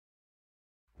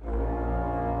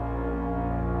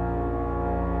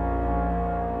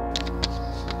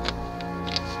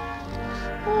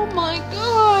my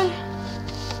god!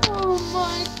 Oh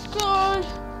my god!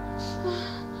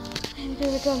 I'm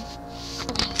gonna go.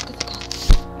 Okay, let's go.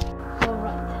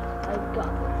 Alright, I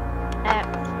got it.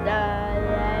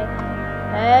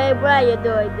 Hey, what are you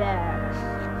doing there?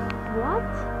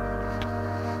 What?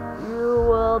 You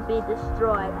will be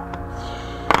destroyed.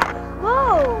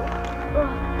 Whoa!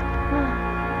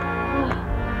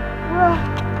 Where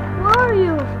are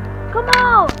you? Come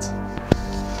out!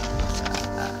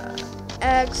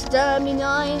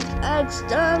 Exterminate!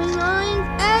 Exterminate!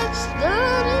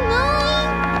 Exterminate!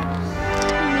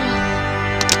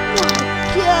 Not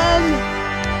again!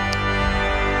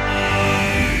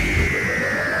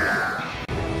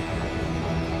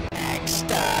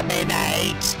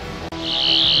 Exterminate!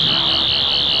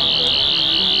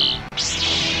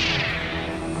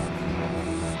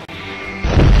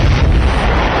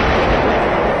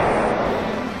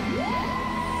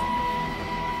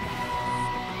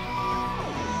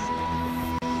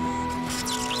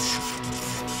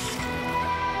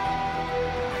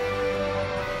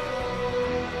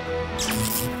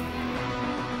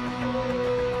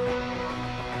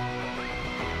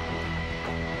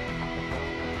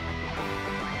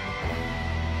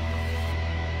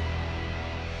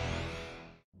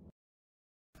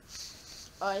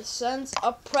 I sense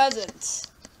a presence.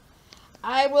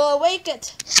 I will awake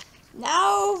it.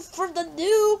 Now for the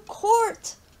new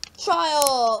court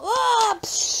trial. Ah,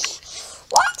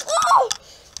 what? Oh,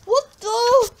 what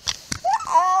the?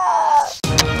 Ah.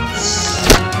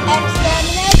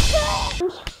 Extermination.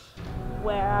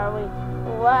 Where are we?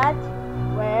 What?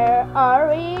 Where are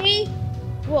we?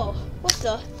 Whoa, what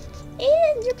the?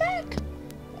 Ian, you're back.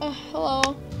 Hello.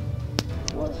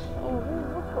 What's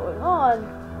going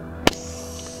on?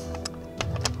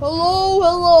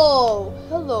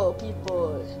 Hello,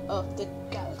 people of the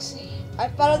galaxy. I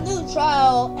found a new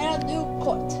trial and a new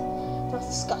court to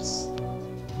discuss.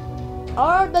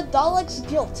 Are the Daleks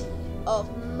guilty of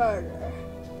murder?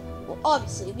 Well,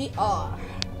 obviously they are.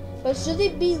 But should they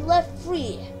be left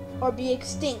free or be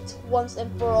extinct once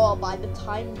and for all by the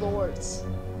Time Lords?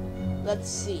 Let's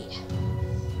see.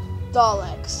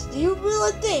 Daleks, do you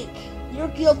really think you're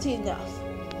guilty enough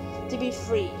to be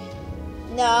free?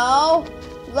 Now,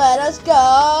 let us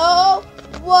go!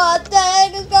 What the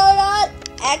heck is going on?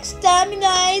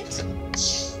 Exterminate!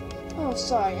 Oh,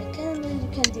 sorry, I can't believe you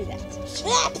can do that.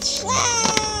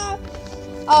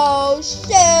 Oh,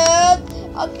 shit!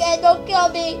 Okay, don't kill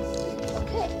me!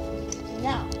 Okay,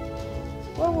 now,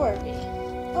 where were we?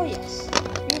 Oh, yes,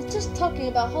 we were just talking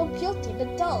about how guilty the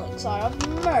Daleks are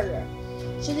of murder.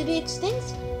 Should they be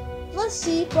extinct? Let's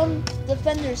see from the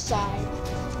defender's side.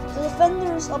 The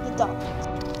defenders of the Daleks.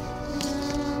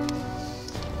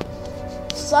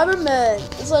 Cybermen,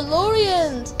 the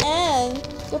Silurians, and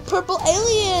the purple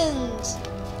aliens,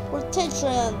 or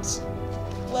Tetrans,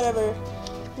 whatever.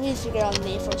 We need to figure out a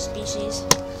name for a species.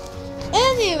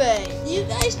 Anyway, do you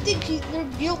guys think they're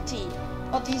guilty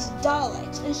of these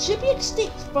Daleks and should be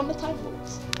extinct from the Time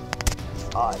Lords?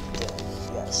 I think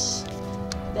yes,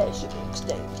 they should be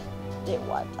extinct. They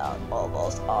wiped out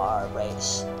almost our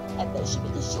race, and they should be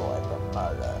destroyed for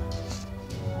murder.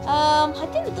 I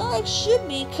think the Daleks should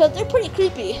be, because they're pretty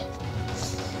creepy.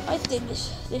 I think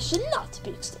they should not be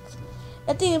extinct.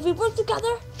 I think if we work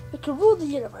together, we can rule the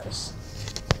universe.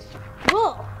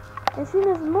 Well, it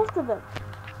seems most of them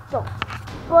don't.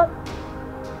 But,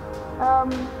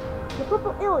 the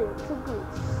purple aliens agree.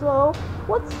 So,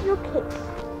 what's your case?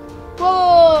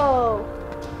 Whoa!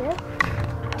 Okay.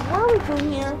 What are we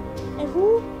doing here? And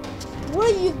what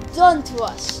have you done to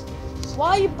us?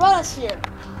 Why you brought us here?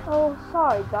 Oh,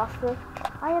 sorry, Doctor.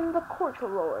 I am the court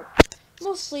lord.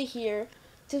 Mostly here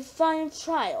to find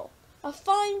a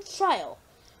fine trial,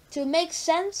 to make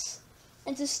sense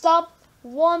and to stop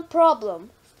one problem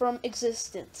from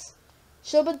existence.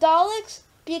 Should the Daleks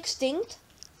be extinct?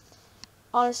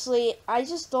 Honestly, I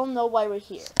just don't know why we're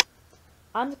here.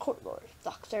 I'm the court lord,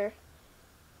 Doctor.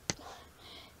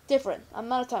 Different. I'm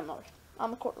not a Time Lord.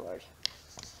 I'm a court lord.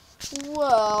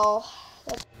 Well,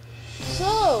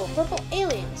 so, purple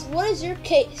aliens, what is your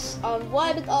case on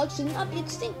why the Daleks should not be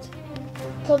extinct?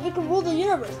 Because we can rule the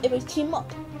universe if we team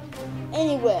up.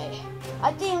 Anyway,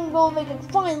 I think we'll make a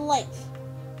fine length,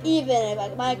 even if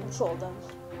I might control them.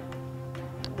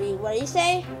 What do you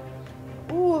say?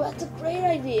 Ooh, that's a great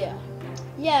idea.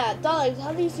 Yeah, Daleks,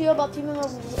 how do you feel about teaming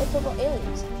up with purple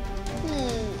aliens?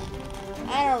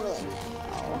 I don't really know.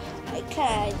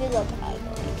 They look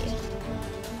ugly.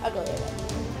 Ugly like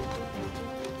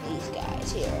these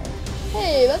guys here.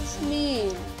 Hey, that's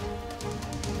mean.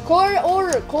 Court and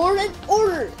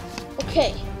order.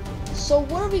 Okay, so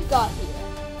what do we got here?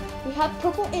 We have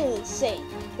purple aliens saying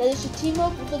that they should team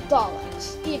up with the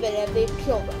Daleks, even if they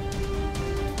kill them.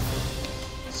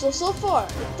 So far,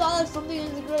 the Daleks don't think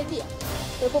it's a good idea.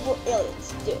 The purple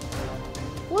aliens do.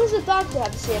 What does the Doctor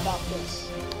have to say about this?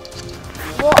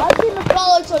 Well, I think the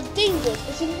Daleks are dangerous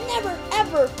and should never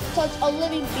ever touch a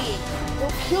living being.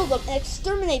 They'll kill them and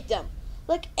exterminate them,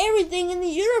 like everything in the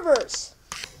universe.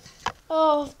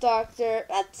 Oh, Doctor,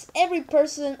 that's every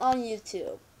person on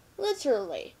YouTube.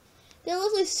 Literally. They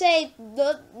literally say,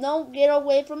 don't get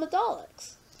away from the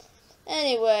Daleks.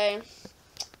 Anyway,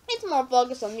 it's more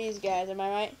focused on these guys, am I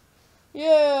right?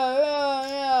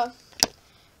 Yeah.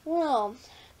 Well,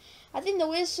 I think the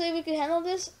weirdest way we can handle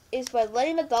this is by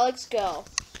letting the Daleks go.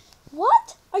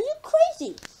 What? Are you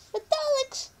crazy? The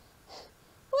Daleks?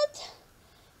 What?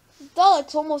 The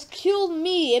Daleks almost killed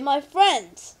me and my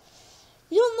friends.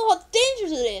 You don't know how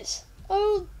dangerous it is.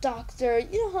 Oh, Doctor,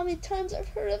 you know how many times I've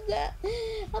heard of that?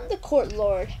 I'm the court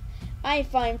lord. I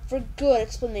find for good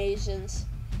explanations.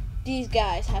 These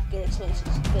guys have good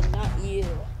explanations, but not you.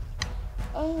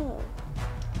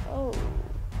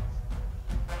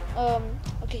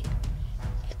 Okay.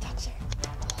 Doctor,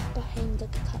 behind the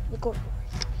court lord.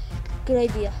 Good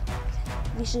idea.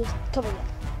 We should cover them.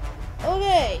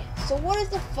 Okay, so what is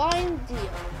the fine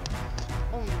deal?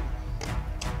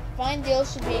 Fine deal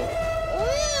should be...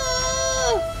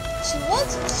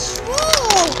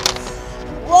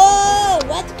 Whoa!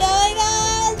 What's going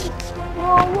on?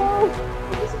 Whoa!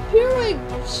 It's disappearing!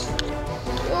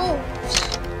 Oh!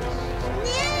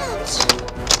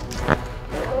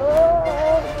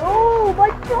 Oh, my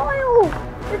child!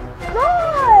 It's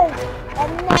gone!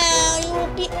 And now you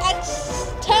will be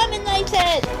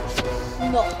exterminated!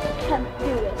 No, I can't do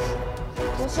this.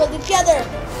 We'll stay together!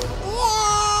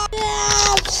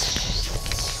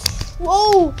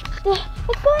 Whoa!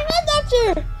 What's going on, Doctor?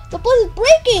 The place is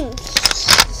breaking!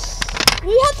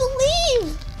 We have to leave!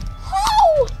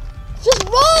 How? Just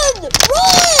run!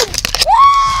 Run!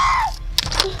 Ah!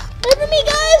 Wait for me,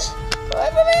 guys!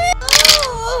 Wait for me!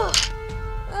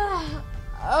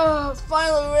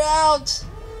 Finally we're out!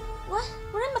 What?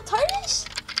 We're in the TARDIS?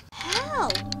 How?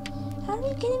 How are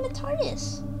we getting the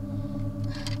TARDIS?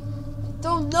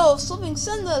 Don't know. Something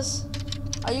sent us.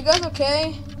 Are you guys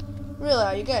okay? Really,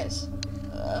 are you guys?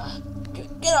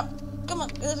 Get up! Come on,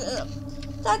 get up!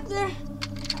 Doctor!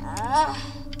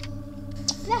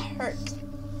 That hurt.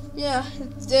 Yeah,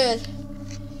 it did.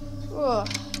 Oh.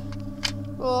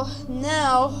 Well,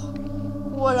 now,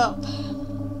 what up?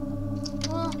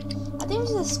 Well, I think we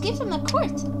should escape from the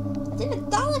court. I think the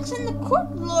Daleks and the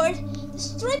court lord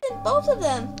destroyed both of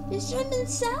them. Destroyed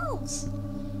themselves.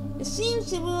 It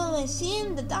seems we won't see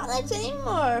the Daleks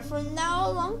anymore for now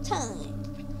a long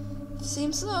time.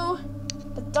 Seems so.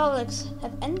 The Daleks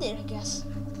have ended, I guess.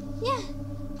 Yeah,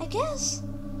 I guess.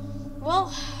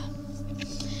 Well,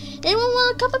 anyone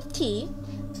want a cup of tea?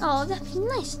 Oh, that'd be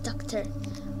nice, Doctor.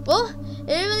 Well,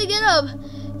 everybody get up.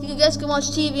 You guys can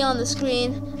watch TV on the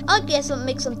screen. I'll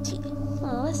make some tea.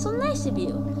 Oh, that's so nice of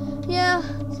you. Yeah,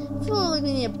 I feel like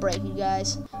we need a break, you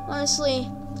guys. Honestly,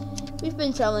 we've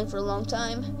been traveling for a long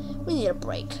time. We need a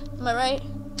break. Am I right?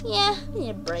 Yeah, we need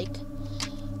a break.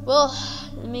 Well,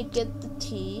 let me get the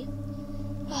tea.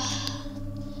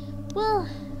 Well,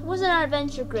 wasn't our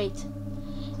adventure great?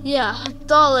 Yeah,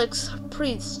 Daleks are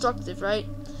pretty destructive, right?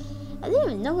 I didn't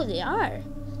even know who they are.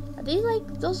 Are they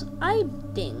like those eye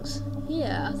things?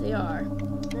 Yeah, they are.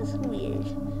 That's weird.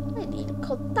 Maybe they're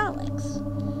called Daleks.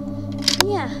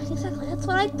 Yeah, exactly. That's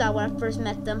what I thought when I first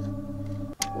met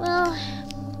them. Well,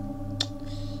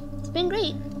 it's been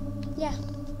great. Yeah.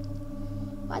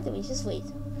 Why don't we just wait?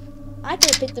 I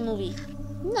could have picked the movie.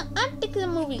 No, I'm picking the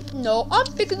movie. No, I'm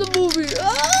picking the movie.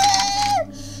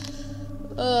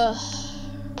 Ah!